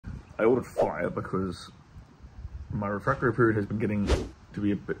I ordered fire because my refractory period has been getting to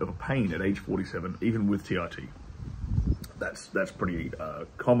be a bit of a pain at age 47, even with TRT. That's pretty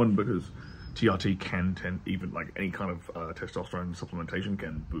common because TRT can tend, even like any kind of testosterone supplementation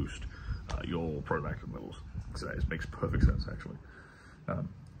can boost your prolactin levels. So that makes perfect sense, actually.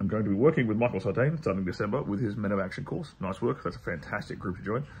 I'm going to be working with Michael Sartain starting December with his Men of Action course. Nice work. That's a fantastic group to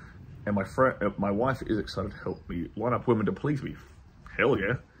join. And my wife is excited to help me line up women to please me. Hell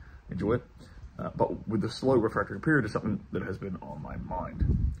yeah, enjoy it. But with the slow refractory period is something that has been on my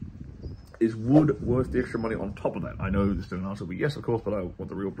mind. Is wood worth the extra money on top of that? I know this didn't answer, but yes, of course, but I want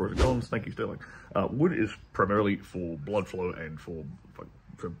the real pros and cons. Thank you, Stirling. Wood is primarily for blood flow and for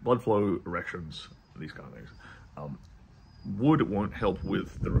blood flow, erections, these kind of things. Wood won't help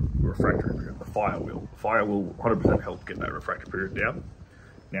with the refractory period. The fire will. Fire will 100% help get that refractory period down.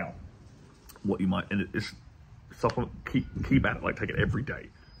 Now, what you might, and it's supplement, keep at it, like take it every day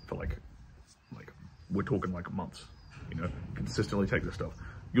for like we're talking like months, you know, consistently take this stuff.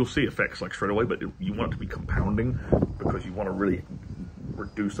 You'll see effects like straight away, but you want it to be compounding because you want to really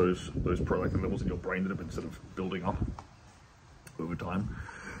reduce those prolactin levels in your brain that have been sort of building up over time.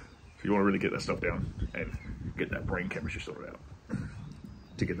 So you want to really get that stuff down and get that brain chemistry sorted out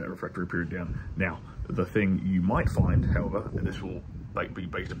to get that refractory period down. Now, the thing you might find, however, and this will be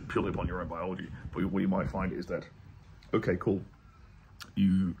based purely upon your own biology, but what you might find is that, okay, cool,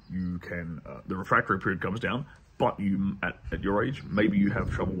 you can, the refractory period comes down, but you, at your age, maybe you have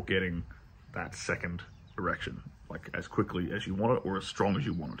trouble getting that second erection, like as quickly as you want it or as strong as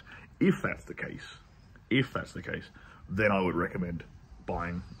you want it. If that's the case, then I would recommend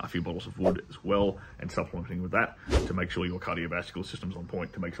buying a few bottles of wood as well and supplementing with that to make sure your cardiovascular system's on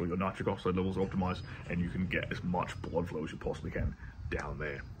point, to make sure your nitric oxide levels are optimized and you can get as much blood flow as you possibly can down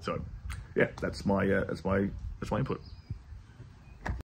there. So yeah, that's my input.